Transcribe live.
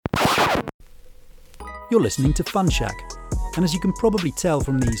You're listening to Fun Shack, and as you can probably tell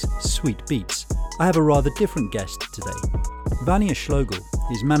from these sweet beats, I have a rather different guest today. Vania Schlogel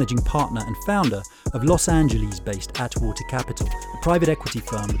is managing partner and founder of Los Angeles-based Atwater Capital, a private equity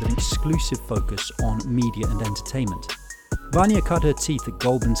firm with an exclusive focus on media and entertainment. Vania cut her teeth at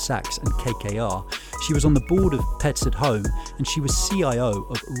Goldman Sachs and KKR. She was on the board of Pets at Home, and she was CIO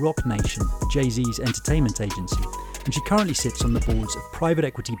of Rock Nation, Jay-Z's entertainment agency. And she currently sits on the boards of private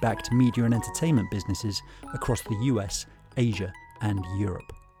equity-backed media and entertainment businesses across the US, Asia, and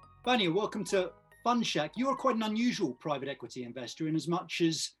Europe. Vania, welcome to Fun Shack. You're quite an unusual private equity investor in as much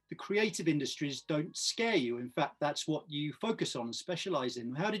as the creative industries don't scare you. In fact, that's what you focus on and specialize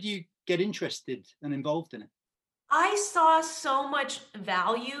in. How did you get interested and involved in it? I saw so much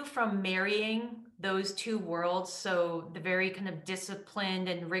value from marrying those two worlds. So the very kind of disciplined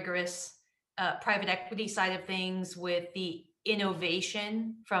and rigorous private equity side of things with the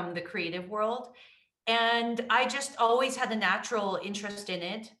innovation from the creative world. And I just always had a natural interest in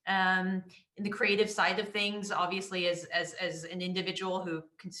it. In the creative side of things, obviously, as an individual who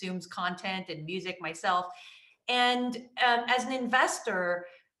consumes content and music myself. And as an investor,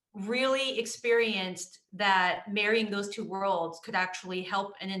 really experienced that marrying those two worlds could actually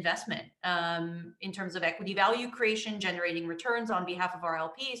help an investment in terms of equity value creation, generating returns on behalf of our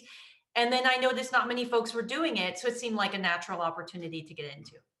LPs. And then I noticed not many folks were doing it, so it seemed like a natural opportunity to get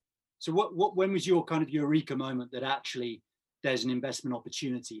into. So when was your kind of eureka moment that actually there's an investment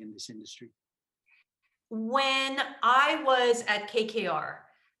opportunity in this industry? When I was at KKR,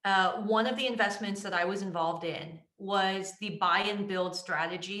 one of the investments that I was involved in was the buy and build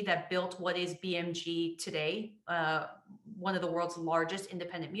strategy that built what is BMG today, one of the world's largest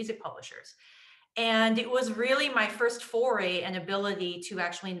independent music publishers. And it was really my first foray and ability to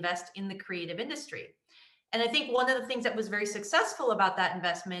actually invest in the creative industry. And I think one of the things that was very successful about that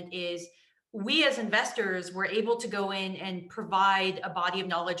investment is we as investors were able to go in and provide a body of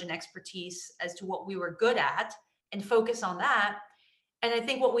knowledge and expertise as to what we were good at and focus on that. And I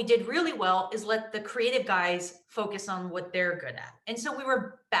think what we did really well is let the creative guys focus on what they're good at. And so we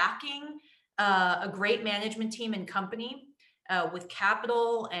were backing a great management team and company with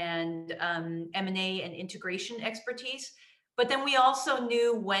capital and M&A and integration expertise. But then we also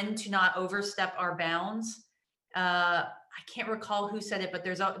knew when to not overstep our bounds. I can't recall who said it, but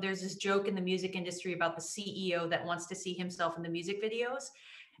there's this joke in the music industry about the CEO that wants to see himself in the music videos.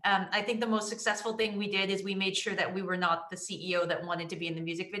 I think the most successful thing we did is we made sure that we were not the CEO that wanted to be in the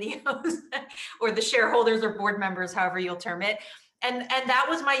music videos or the shareholders or board members, however you'll term it. And that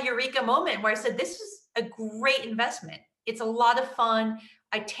was my eureka moment where I said, this is a great investment. It's a lot of fun.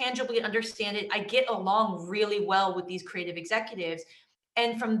 I tangibly understand it. I get along really well with these creative executives.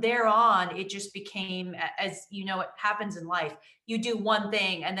 And from there on, it just became, as you know, it happens in life. You do one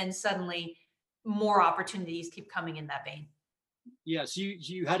thing and then suddenly more opportunities keep coming in that vein. Yeah, so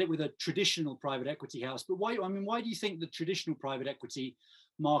you had it with a traditional private equity house, but why do you think the traditional private equity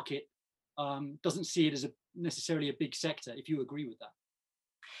market doesn't see it as necessarily a big sector, if you agree with that?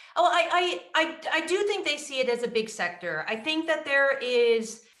 Oh, I do think they see it as a big sector. I think that there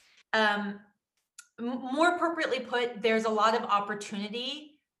is, more appropriately put, there's a lot of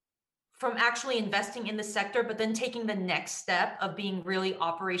opportunity from actually investing in the sector, but then taking the next step of being really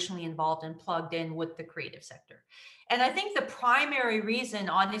operationally involved and plugged in with the creative sector. And I think the primary reason,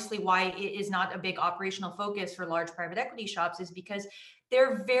 honestly, why it is not a big operational focus for large private equity shops is because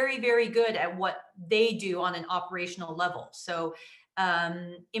they're very, very good at what they do on an operational level. So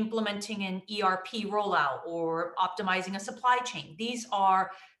implementing an ERP rollout or optimizing a supply chain. These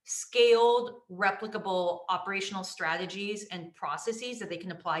are scaled, replicable operational strategies and processes that they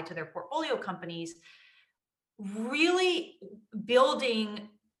can apply to their portfolio companies. Really building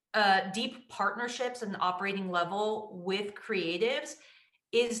deep partnerships at an operating level with creatives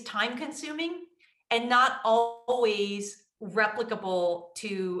is time consuming and not always replicable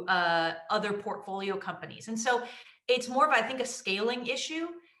to other portfolio companies. And so it's more of, I think, a scaling issue.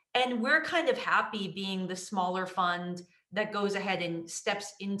 And we're kind of happy being the smaller fund that goes ahead and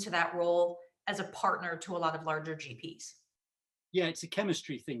steps into that role as a partner to a lot of larger GPs. Yeah, it's a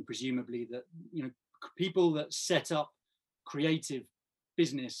chemistry thing, presumably, that people that set up creative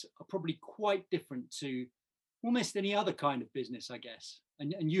business are probably quite different to almost any other kind of business, I guess.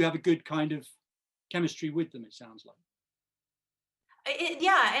 And you have a good kind of chemistry with them, it sounds like.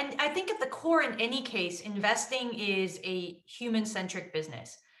 Yeah, and I think at the core, in any case, investing is a human-centric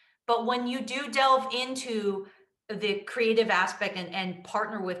business. But when you do delve into the creative aspect and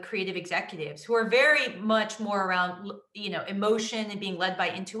partner with creative executives who are very much more around, emotion and being led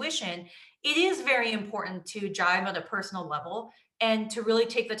by intuition, it is very important to jive on a personal level and to really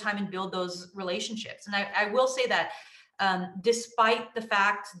take the time and build those relationships. And I will say that despite the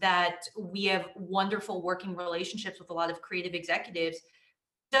fact that we have wonderful working relationships with a lot of creative executives,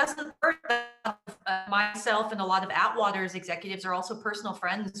 doesn't hurt that myself and a lot of Atwater's executives are also personal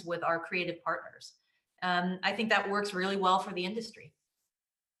friends with our creative partners. I think that works really well for the industry.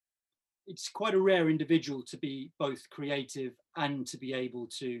 It's quite a rare individual to be both creative and to be able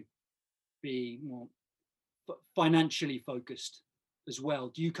to be more financially focused as well.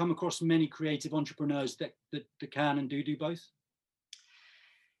 Do you come across many creative entrepreneurs that can and do both?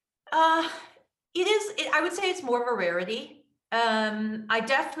 I would say it's more of a rarity. I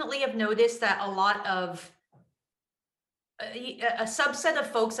definitely have noticed that a lot of a subset of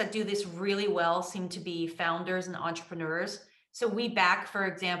folks that do this really well seem to be founders and entrepreneurs. So we back, for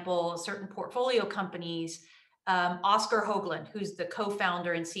example, certain portfolio companies. Oscar Hoagland, who's the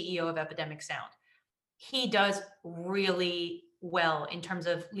co-founder and CEO of Epidemic Sound, he does really well in terms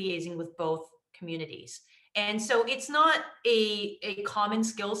of liaising with both communities. And so it's not a common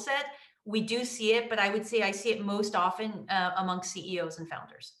skill set. We do see it, but I would say I see it most often among CEOs and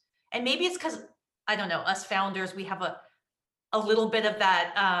founders. And maybe it's because, I don't know, us founders, we have a little bit of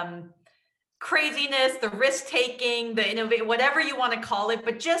that craziness, the risk taking, the innovate, whatever you want to call it,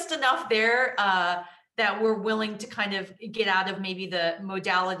 but just enough there that we're willing to kind of get out of maybe the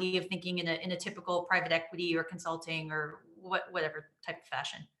modality of thinking in a typical private equity or consulting or whatever type of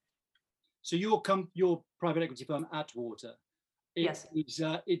fashion. So your private equity firm, Atwater, Yes,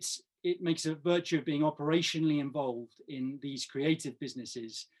 it makes a virtue of being operationally involved in these creative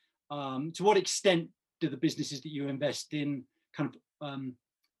businesses. To what extent do the businesses that you invest in kind of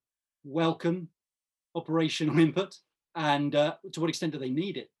welcome operational input, and to what extent do they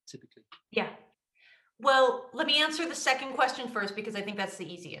need it typically? yeah. Well, let me answer the second question first, because I think that's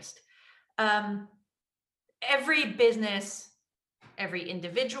the easiest. Every business, every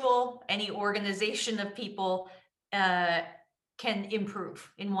individual, any organization of people can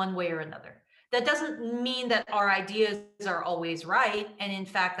improve in one way or another. That doesn't mean that our ideas are always right. And in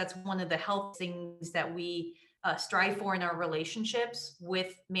fact, that's one of the health things that we strive for in our relationships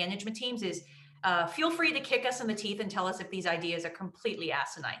with management teams is feel free to kick us in the teeth and tell us if these ideas are completely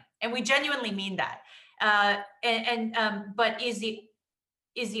asinine. And we genuinely mean that. But is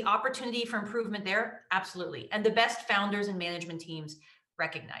the opportunity for improvement there? Absolutely. And the best founders and management teams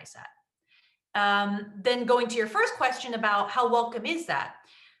recognize that. Then going to your first question about how welcome is that?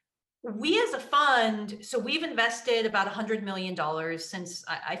 We as a fund, so we've invested about $100 million since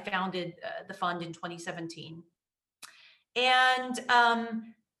I founded the fund in 2017. And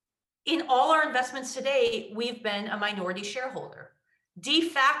in all our investments today, we've been a minority shareholder. De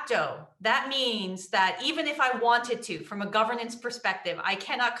facto, that means that even if I wanted to, from a governance perspective, I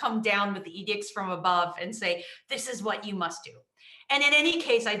cannot come down with the edicts from above and say, this is what you must do. And in any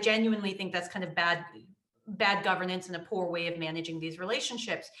case, I genuinely think that's kind of bad governance and a poor way of managing these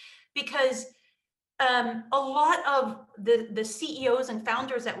relationships, because a lot of the CEOs and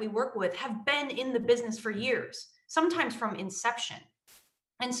founders that we work with have been in the business for years, sometimes from inception.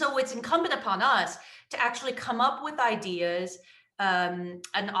 And so it's incumbent upon us to actually come up with ideas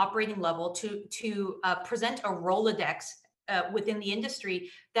an operating level to present a Rolodex within the industry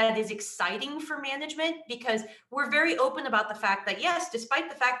that is exciting for management, because we're very open about the fact that, yes, despite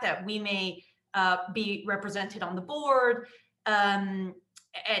the fact that we may be represented on the board and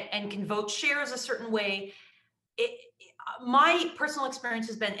can vote shares a certain way, my personal experience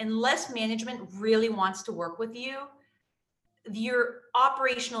has been, unless management really wants to work with you, your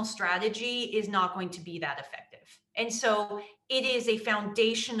operational strategy is not going to be that effective. And so it is a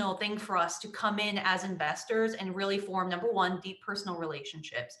foundational thing for us to come in as investors and really form, number one, deep personal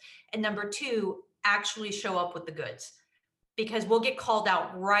relationships. And number two, actually show up with the goods, because we'll get called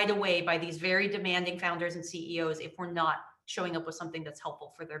out right away by these very demanding founders and CEOs if we're not showing up with something that's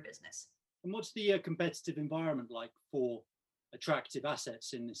helpful for their business. And what's the competitive environment like for attractive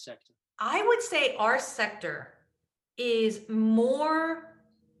assets in this sector? I would say our sector is more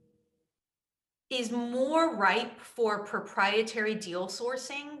ripe for proprietary deal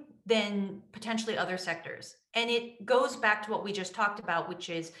sourcing than potentially other sectors. And it goes back to what we just talked about, which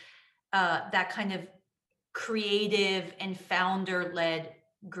is that kind of creative and founder-led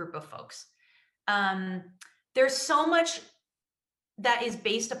group of folks. There's so much that is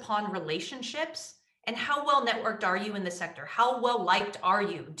based upon relationships and how well networked are you in the sector? How well liked are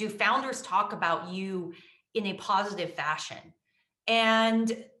you? Do founders talk about you in a positive fashion?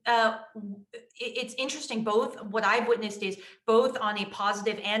 And it's interesting, both what I've witnessed is both on a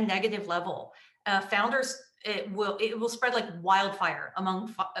positive and negative level. Founders, it will spread like wildfire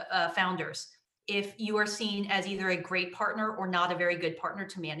among founders if you are seen as either a great partner or not a very good partner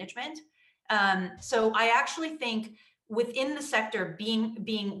to management. So I actually think within the sector,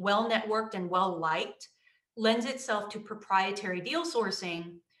 being well networked and well liked lends itself to proprietary deal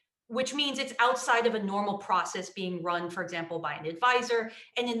sourcing, which means it's outside of a normal process being run, for example, by an advisor.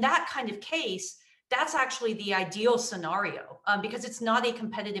 And in that kind of case, that's actually the ideal scenario, because it's not a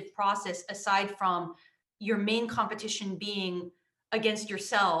competitive process aside from your main competition being against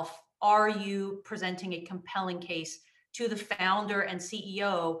yourself. Are you presenting a compelling case to the founder and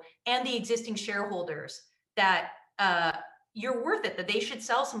CEO and the existing shareholders that you're worth it, that they should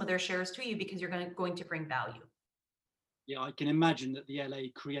sell some of their shares to you because you're going to bring value? Yeah, I can imagine that the LA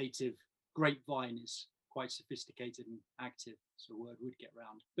creative grapevine is quite sophisticated and active, so a word would get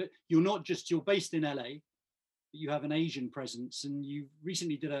round. But you're based in LA, but you have an Asian presence, and you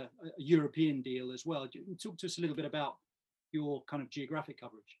recently did a European deal as well. Talk to us a little bit about your kind of geographic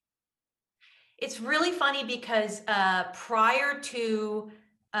coverage. It's really funny because prior to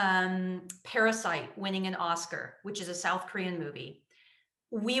Parasite winning an Oscar, which is a South Korean movie,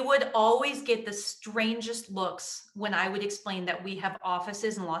 we would always get the strangest looks when I would explain that we have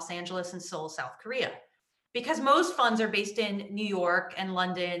offices in Los Angeles and Seoul, South Korea. Because most funds are based in New York and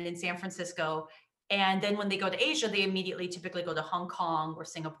London and San Francisco. And then when they go to Asia, they immediately typically go to Hong Kong or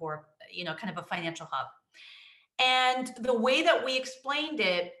Singapore, kind of a financial hub. And the way that we explained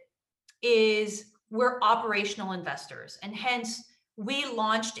it is we're operational investors. And hence, we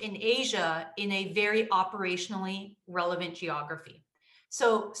launched in Asia in a very operationally relevant geography.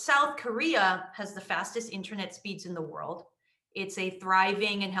 So South Korea has the fastest internet speeds in the world. It's a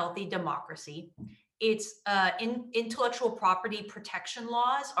thriving and healthy democracy. Its intellectual property protection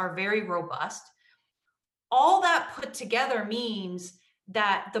laws are very robust. All that put together means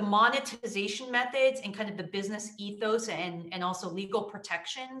that the monetization methods and kind of the business ethos and also legal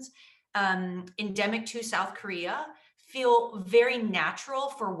protections endemic to South Korea feel very natural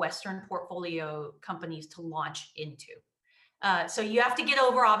for Western portfolio companies to launch into. So you have to get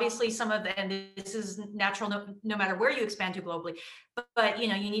over, obviously, some of the, and this is natural no matter where you expand to globally, but you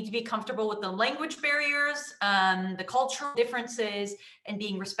need to be comfortable with the language barriers, the cultural differences, and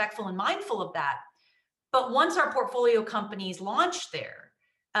being respectful and mindful of that. But once our portfolio companies launch there,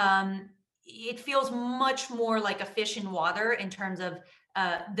 it feels much more like a fish in water in terms of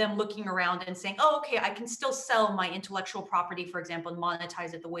them looking around and saying, oh, okay, I can still sell my intellectual property, for example, and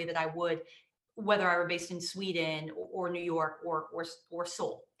monetize it the way that I would whether I were based in Sweden or New York or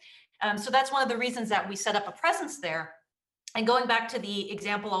Seoul. So that's one of the reasons that we set up a presence there. And going back to the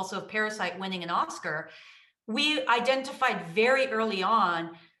example also of Parasite winning an Oscar, we identified very early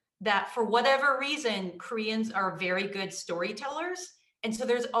on that for whatever reason, Koreans are very good storytellers. And so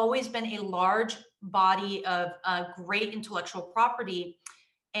there's always been a large body of great intellectual property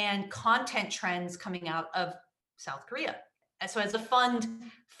and content trends coming out of South Korea. So as a fund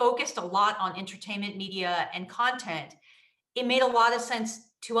focused a lot on entertainment, media, and content, it made a lot of sense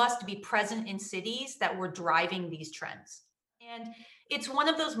to us to be present in cities that were driving these trends. And it's one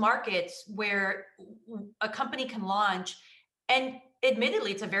of those markets where a company can launch, and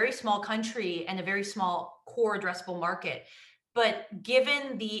admittedly, it's a very small country and a very small core addressable market. But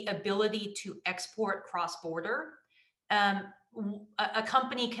given the ability to export cross-border, a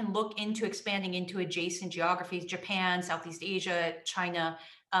company can look into expanding into adjacent geographies, Japan, Southeast Asia, China,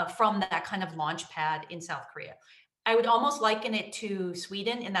 from that kind of launch pad in South Korea. I would almost liken it to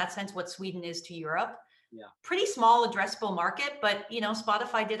Sweden in that sense, what Sweden is to Europe. Yeah. Pretty small addressable market, but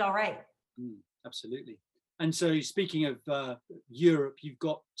Spotify did all right. Absolutely. And so speaking of Europe, you've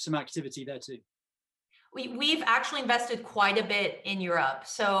got some activity there too. We've actually invested quite a bit in Europe.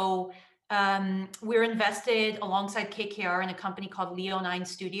 So we're invested alongside KKR in a company called Leo9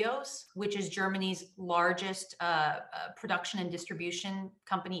 Studios, which is Germany's largest production and distribution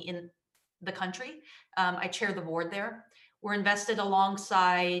company in the country. I chair the board there. We're invested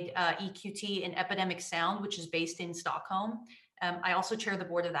alongside EQT in Epidemic Sound, which is based in Stockholm. I also chair the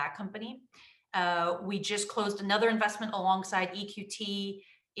board of that company. We just closed another investment alongside EQT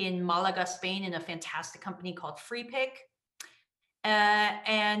in Malaga, Spain, in a fantastic company called FreePick.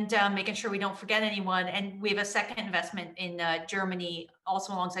 And making sure we don't forget anyone. And we have a second investment in Germany,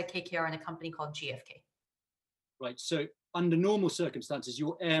 also alongside KKR, in a company called GFK. Right. So under normal circumstances,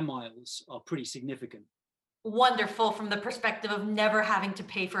 your air miles are pretty significant. Wonderful from the perspective of never having to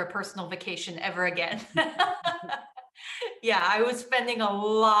pay for a personal vacation ever again. Yeah, I was spending a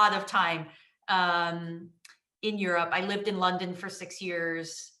lot of time in Europe. I lived in London for 6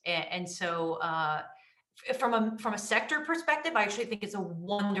 years. And so from a sector perspective, I actually think it's a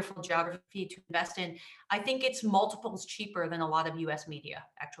wonderful geography to invest in. I think it's multiples cheaper than a lot of US media,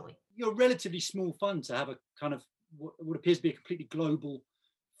 actually. You're a relatively small fund to have a kind of what appears to be a completely global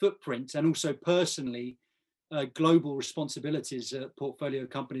footprint, and also personally global responsibilities at portfolio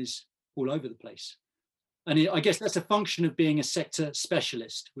companies all over the place. And I guess that's a function of being a sector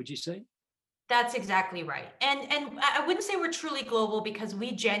specialist, would you say? That's exactly right. And I wouldn't say we're truly global because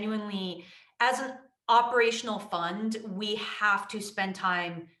we genuinely, as an operational fund, we have to spend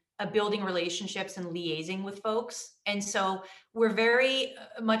time building relationships and liaising with folks. And so we're very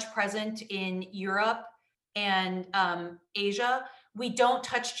much present in Europe and Asia. We don't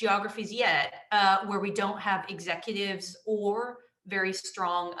touch geographies yet where we don't have executives or very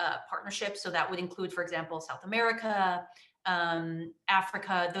strong partnerships. So that would include, for example, South America,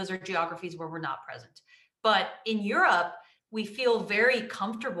 Africa. Those are geographies where we're not present. But in Europe, we feel very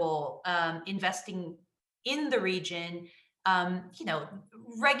comfortable investing in the region.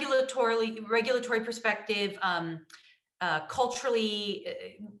 Regulatory perspective, culturally,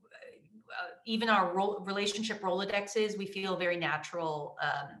 even our relationship Rolodexes, we feel very natural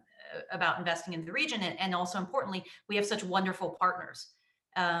about investing in the region. And also importantly, we have such wonderful partners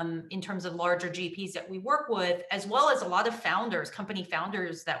in terms of larger GPs that we work with, as well as a lot of founders, company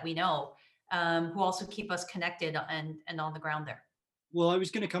founders that we know, who also keep us connected and on the ground there. Well, I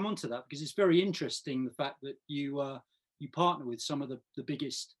was going to come on to that because it's very interesting the fact that you partner with some of the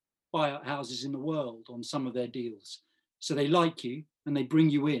biggest buyout houses in the world on some of their deals. So they like you and they bring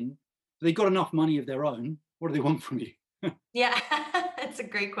you in. They've got enough money of their own. What do they want from you? Yeah, that's a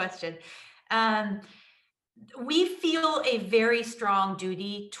great question. We feel a very strong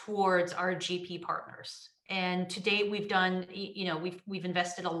duty towards our GP partners. And to date, we've done, we've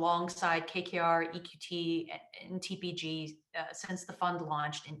invested alongside KKR, EQT, and TPG since the fund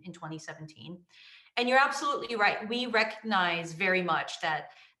launched in 2017. And you're absolutely right. We recognize very much that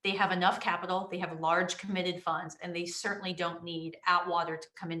they have enough capital, they have large committed funds, and they certainly don't need Atwater to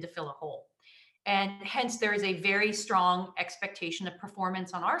come in to fill a hole. And hence, there is a very strong expectation of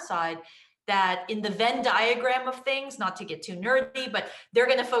performance on our side that in the Venn diagram of things, not to get too nerdy, but they're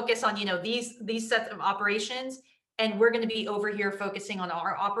going to focus on, these sets of operations, and we're going to be over here focusing on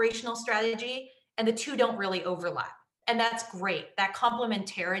our operational strategy, and the two don't really overlap. And that's great. That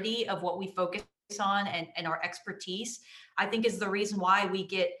complementarity of what we focus on and our expertise, I think, is the reason why we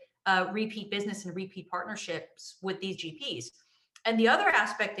get repeat business and repeat partnerships with these GPs. And the other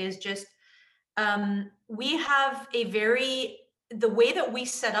aspect is just we have the way that we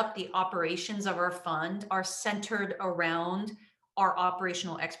set up the operations of our fund are centered around our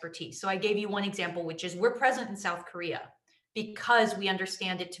operational expertise. So I gave you one example, which is we're present in South Korea because we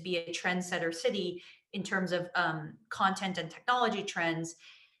understand it to be a trendsetter city in terms of content and technology trends.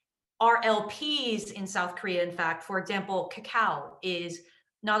 Our LPs in South Korea, in fact, for example, Kakao is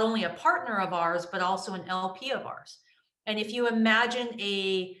not only a partner of ours, but also an LP of ours. And if you imagine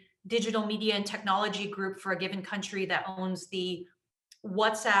a digital media and technology group for a given country that owns the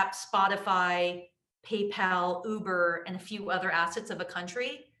WhatsApp, Spotify, PayPal, Uber, and a few other assets of a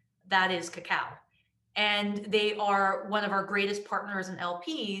country, that is Kakao. And they are one of our greatest partners and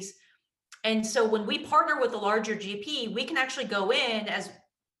LPs. And so when we partner with a larger GP, we can actually go in as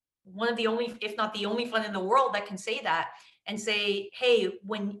one of the only, if not the only fund in the world that can say that and say, hey,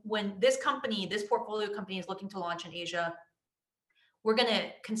 when this portfolio company is looking to launch in Asia, we're going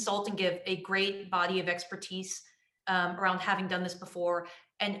to consult and give a great body of expertise around having done this before.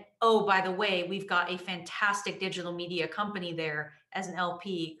 And oh, by the way, we've got a fantastic digital media company there as an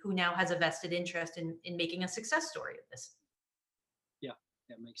LP who now has a vested interest in making a success story of this. Yeah,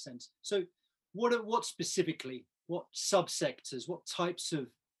 that makes sense. So what specifically, what subsectors, what types of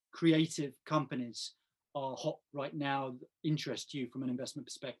creative companies are hot right now that interest you from an investment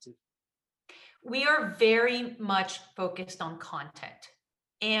perspective? We are very much focused on content,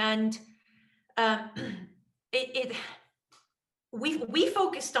 and we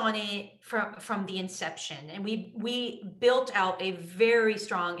focused on it from the inception, and we built out a very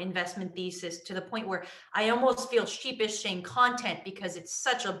strong investment thesis to the point where I almost feel sheepish saying content because it's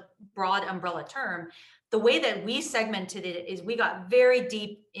such a broad umbrella term. The way that we segmented it is we got very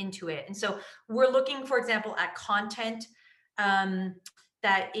deep into it, and so we're looking, for example, at content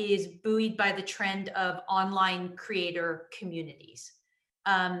that is buoyed by the trend of online creator communities.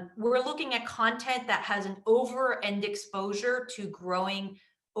 We're looking at content that has an over-end exposure to growing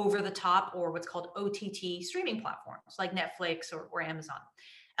over the top, or what's called OTT streaming platforms like Netflix or Amazon.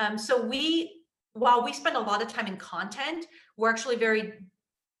 So while we spend a lot of time in content, we're actually very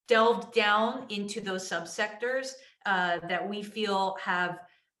delved down into those subsectors that we feel have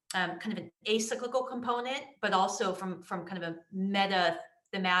kind of an acyclical component, but also from kind of a meta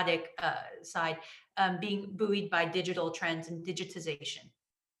thematic side, being buoyed by digital trends and digitization,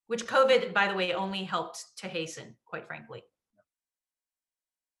 which COVID, by the way, only helped to hasten, quite frankly.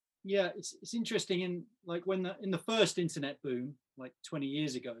 Yeah, it's interesting. In like when in the first internet boom, like 20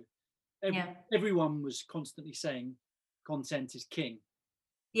 years ago, Yeah, everyone was constantly saying content is king.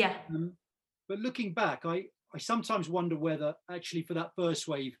 yeah, But looking back, I sometimes wonder whether actually for that first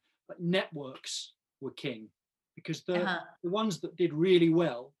wave, like networks were king, because uh-huh. the ones that did really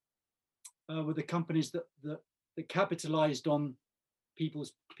well were the companies that capitalized on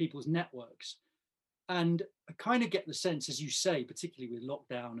people's networks. And I kind of get the sense, as you say, particularly with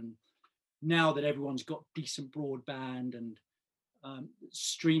lockdown and now that everyone's got decent broadband and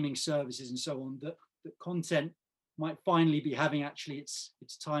streaming services and so on, that content might finally be having actually its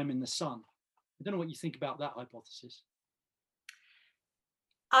time in the sun. I don't know what you think about that hypothesis.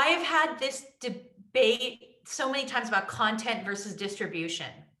 I have had this debate so many times about content versus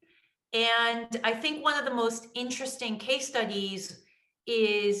distribution. And I think one of the most interesting case studies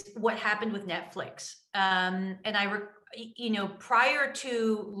is what happened with Netflix. And prior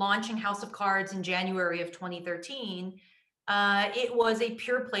to launching House of Cards in January of 2013, it was a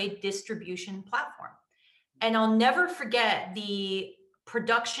pure play distribution platform. And I'll never forget the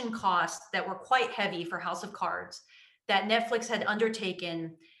production costs that were quite heavy for House of Cards that Netflix had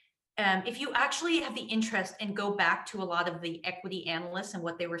undertaken. If you actually have the interest and go back to a lot of the equity analysts and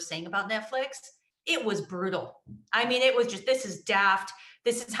what they were saying about Netflix, it was brutal. I mean, it was just, this is daft.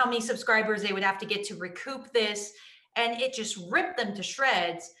 This is how many subscribers they would have to get to recoup this. And it just ripped them to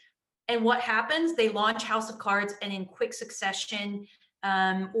shreds. And what happens? They launch House of Cards, and in quick succession,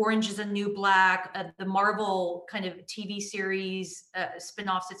 Orange is the New Black, the Marvel kind of TV series,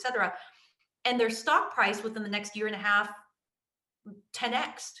 spinoffs, etc. And their stock price within the next year and a half,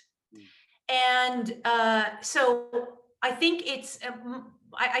 10x. And so I think it's,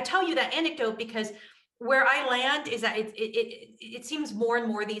 I tell you that anecdote because where I land is that it seems more and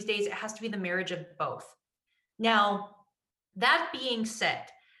more these days, it has to be the marriage of both. Now, that being said,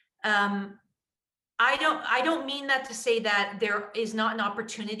 I don't mean that to say that there is not an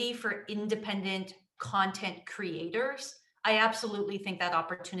opportunity for independent content creators. I absolutely think that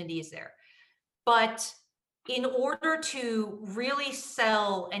opportunity is there. But in order to really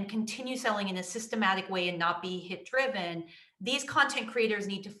sell and continue selling in a systematic way and not be hit driven, these content creators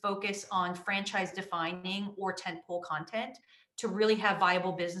need to focus on franchise defining or tentpole content to really have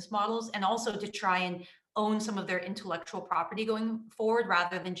viable business models, and also to try and own some of their intellectual property going forward,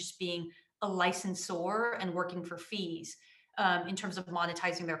 rather than just being a licensor and working for fees in terms of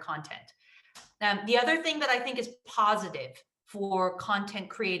monetizing their content. The other thing that I think is positive for content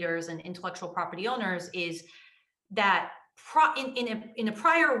creators and intellectual property owners is that in a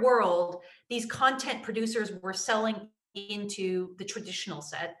prior world, these content producers were selling into the traditional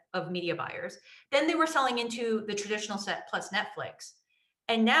set of media buyers. Then they were selling into the traditional set plus Netflix.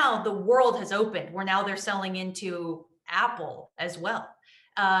 And now the world has opened, where now they're selling into Apple as well,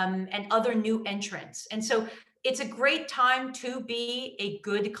 and other new entrants. And so it's a great time to be a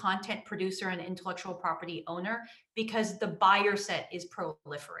good content producer and intellectual property owner, because the buyer set is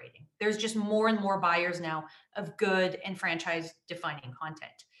proliferating. There's just more and more buyers now of good and franchise defining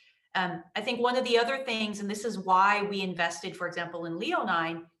content. I think one of the other things, and this is why we invested, for example, in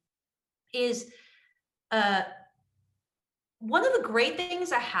Leo9, is one of the great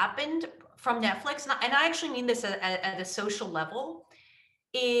things that happened from Netflix, and I actually mean this at a social level,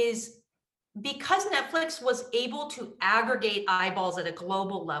 is because Netflix was able to aggregate eyeballs at a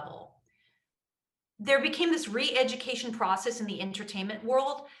global level, there became this re-education process in the entertainment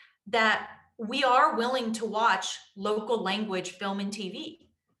world that we are willing to watch local language film and TV,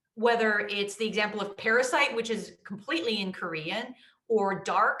 whether it's the example of Parasite, which is completely in Korean, or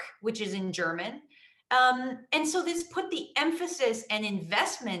Dark, which is in German. And so this put the emphasis and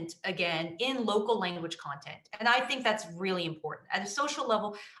investment again in local language content. And I think that's really important. At a social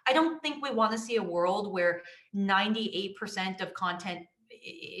level, I don't think we want to see a world where 98% of content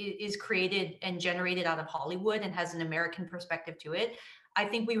is created and generated out of Hollywood and has an American perspective to it. I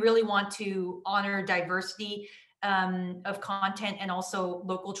think we really want to honor diversity of content and also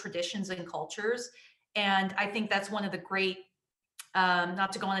local traditions and cultures. And I think that's one of the great,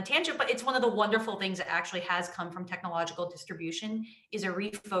 not to go on a tangent, but it's one of the wonderful things that actually has come from technological distribution, is a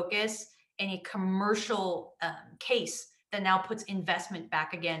refocus and a commercial case that now puts investment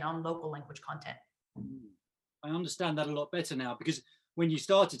back again on local language content. I understand that a lot better now, because when you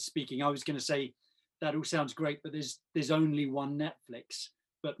started speaking, I was going to say that all sounds great, but there's only one Netflix.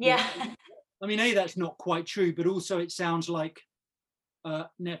 But yeah, I mean, that's not quite true, but also it sounds like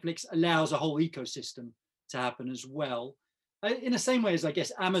Netflix allows a whole ecosystem to happen as well. In the same way as I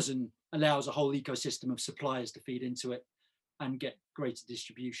guess Amazon allows a whole ecosystem of suppliers to feed into it and get greater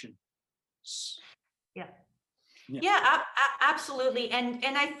distribution. Yeah. Yeah. Yeah, absolutely. And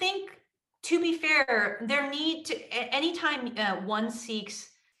I think, to be fair, anytime one seeks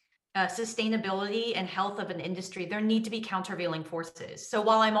sustainability and health of an industry, there need to be countervailing forces. So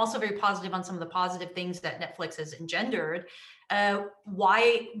while I'm also very positive on some of the positive things that Netflix has engendered,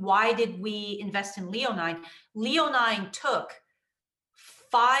 why did we invest in Leo9? Leo9 took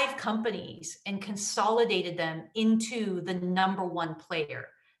 5 companies and consolidated them into the number one player,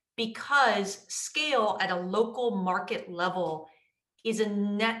 because scale at a local market level is a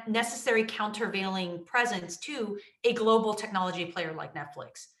necessary countervailing presence to a global technology player like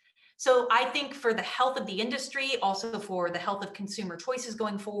Netflix. So I think for the health of the industry, also for the health of consumer choices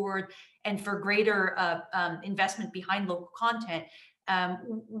going forward, and for greater investment behind local content,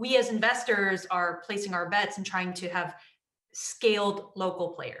 we as investors are placing our bets and trying to have scaled local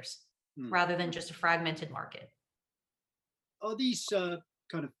players rather than just a fragmented market. Are these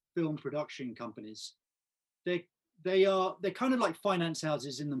kind of film production companies? They're kind of like finance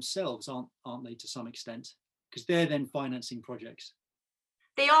houses in themselves, aren't they, to some extent? Because they're then financing projects.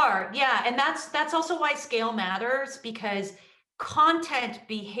 They are, yeah, and that's also why scale matters, because content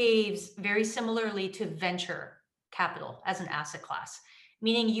behaves very similarly to venture capital as an asset class,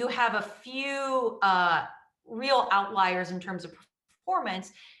 meaning you have a few real outliers in terms of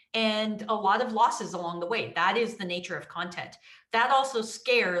performance and a lot of losses along the way. That is the nature of content. That also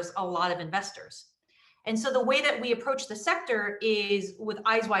scares a lot of investors. And so the way that we approach the sector is with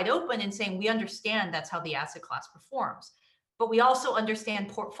eyes wide open and saying, we understand that's how the asset class performs. But we also understand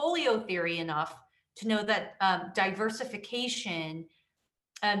portfolio theory enough to know that diversification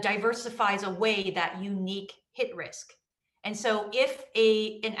diversifies away that unique hit risk. And so if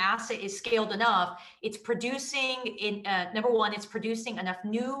an asset is scaled enough, it's producing number one, it's producing enough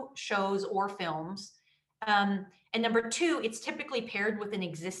new shows or films. And number two, it's typically paired with an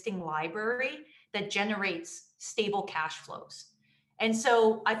existing library that generates stable cash flows. And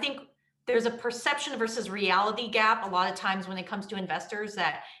so I think there's a perception versus reality gap a lot of times when it comes to investors,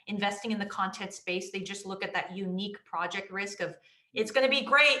 that investing in the content space, they just look at that unique project risk of it's going to be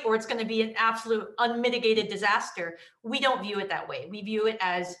great or it's going to be an absolute unmitigated disaster. We don't view it that way. We view it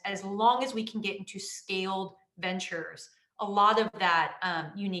as long as we can get into scaled ventures, a lot of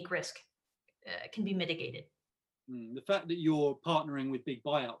that unique risk can be mitigated. The fact that you're partnering with big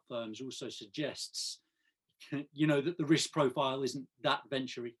buyout firms also suggests, that the risk profile isn't that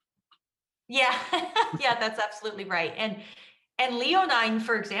venture-y. Yeah, yeah, that's absolutely right. And Leo9,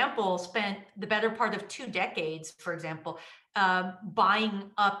 for example, spent the better part of 2 decades, for example,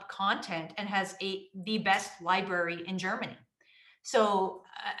 buying up content, and has the best library in Germany. So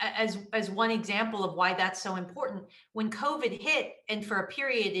as one example of why that's so important, when COVID hit and for a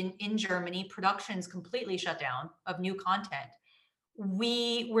period in Germany, productions completely shut down of new content,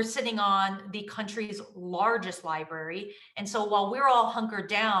 we were sitting on the country's largest library. And so while we're all hunkered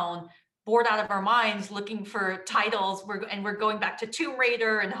down, bored out of our minds, looking for titles, we're going back to Tomb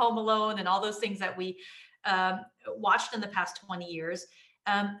Raider and Home Alone and all those things that we watched in the past 20 years,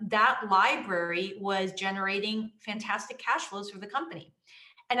 that library was generating fantastic cash flows for the company.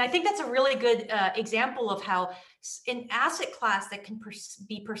 And I think that's a really good example of how an asset class that can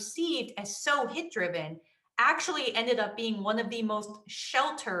be perceived as so hit-driven actually ended up being one of the most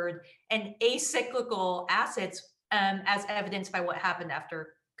sheltered and acyclical assets, as evidenced by what happened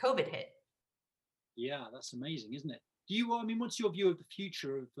after COVID hit. Yeah, that's amazing, isn't it? What's your view of the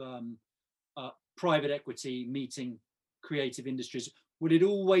future of private equity meeting creative industries? Would it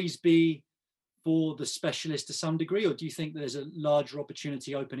always be for the specialist to some degree, or do you think there's a larger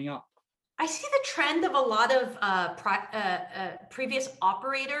opportunity opening up? I see the trend of a lot of previous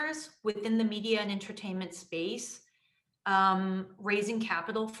operators within the media and entertainment space raising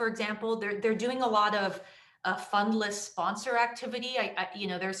capital. For example, they're doing a lot of fundless sponsor activity.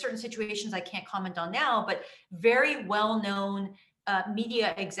 There are certain situations I can't comment on now, but very well-known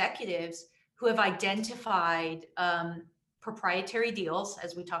media executives who have identified proprietary deals,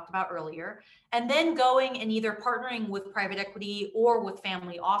 as we talked about earlier, and then going and either partnering with private equity or with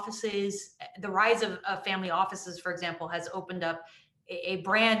family offices. The rise of family offices, for example, has opened up a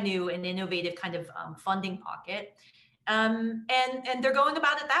brand new and innovative kind of funding pocket. And they're going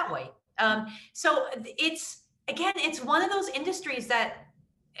about it that way. So it's one of those industries that,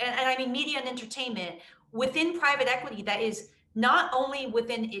 and I mean media and entertainment within private equity, that is not only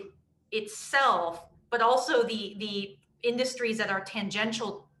within itself, but also the industries that are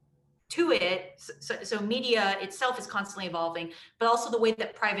tangential to it. So media itself is constantly evolving, but also the way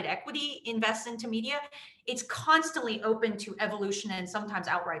that private equity invests into media, it's constantly open to evolution and sometimes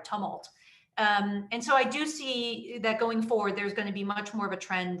outright tumult. And so I do see that going forward, there's going to be much more of a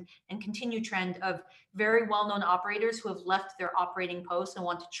trend and continued trend of very well-known operators who have left their operating posts and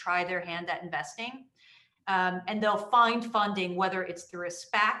want to try their hand at investing. And they'll find funding, whether it's through a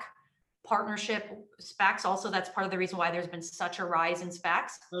SPAC, partnership. SPACs also, that's part of the reason why there's been such a rise in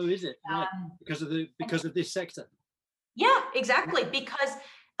SPACs. Oh, is it? Right. Because of this sector. Yeah, exactly. Because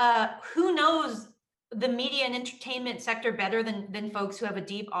who knows the media and entertainment sector better than folks who have a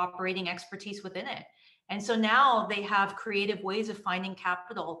deep operating expertise within it. And so now they have creative ways of finding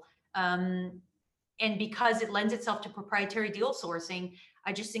capital. And because it lends itself to proprietary deal sourcing,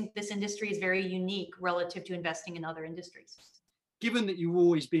 I just think this industry is very unique relative to investing in other industries. Given that you've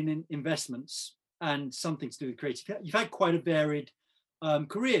always been in investments and something to do with creative, you've had quite a varied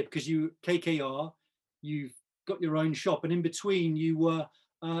career, because you KKR, you've got your own shop, and in between you were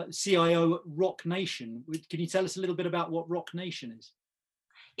CIO at Rock Nation. Can you tell us a little bit about what Rock Nation is?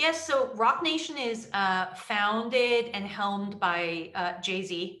 Yes, so Rock Nation is founded and helmed by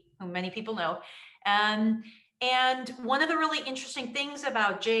Jay-Z, who many people know. And one of the really interesting things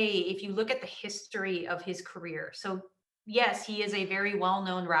about Jay, if you look at the history of his career, so yes, he is a very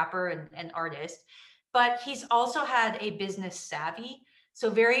well-known rapper and artist, but he's also had a business savvy. So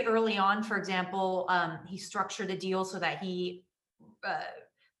very early on, for example, he structured a deal so that the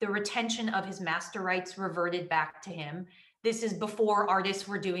retention of his master rights reverted back to him. This is before artists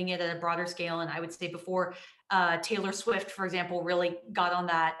were doing it at a broader scale. And I would say before Taylor Swift, for example, really got on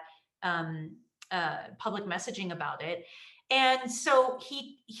that public messaging about it. And so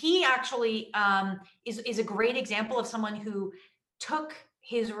he actually is a great example of someone who took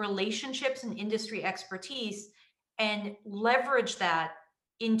his relationships and industry expertise and leveraged that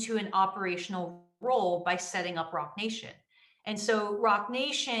into an operational role by setting up Rock Nation. And so Rock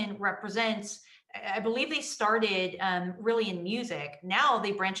Nation represents, I believe they started really in music. Now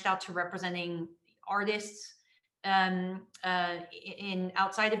they branched out to representing artists in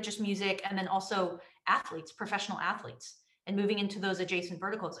outside of just music, and then also athletes, professional athletes, and moving into those adjacent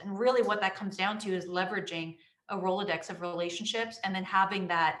verticals. And really what that comes down to is leveraging a Rolodex of relationships and then having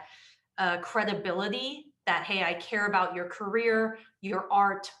that credibility that, hey, I care about your career, your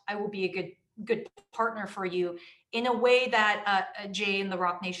art, I will be a good partner for you, in a way that Jay and the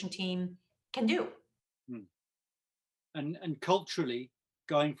Rock Nation team can do. And culturally,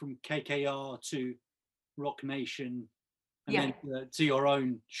 going from KKR to Rock Nation and then to your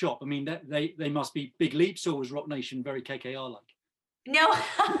own shop, I mean, they must be big leaps, or was Rock Nation very KKR like? No,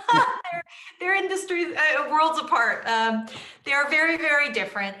 they're industries worlds apart. They are very, very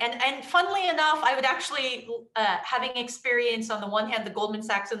different. And funnily enough, I would actually, having experience on the one hand, the Goldman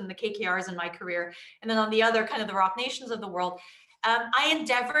Sachs and the KKRs in my career, and then on the other, kind of the Rock Nations of the world, I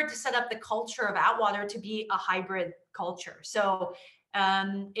endeavored to set up the culture of Atwater to be a hybrid culture. So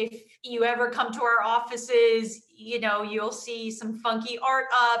if you ever come to our offices, you'll see some funky art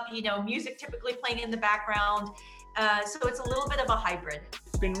up, music typically playing in the background. So it's a little bit of a hybrid.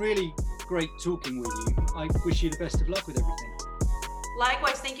 It's been really great talking with you. I wish you the best of luck with everything.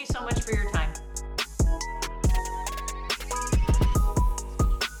 Likewise, thank you so much for your time.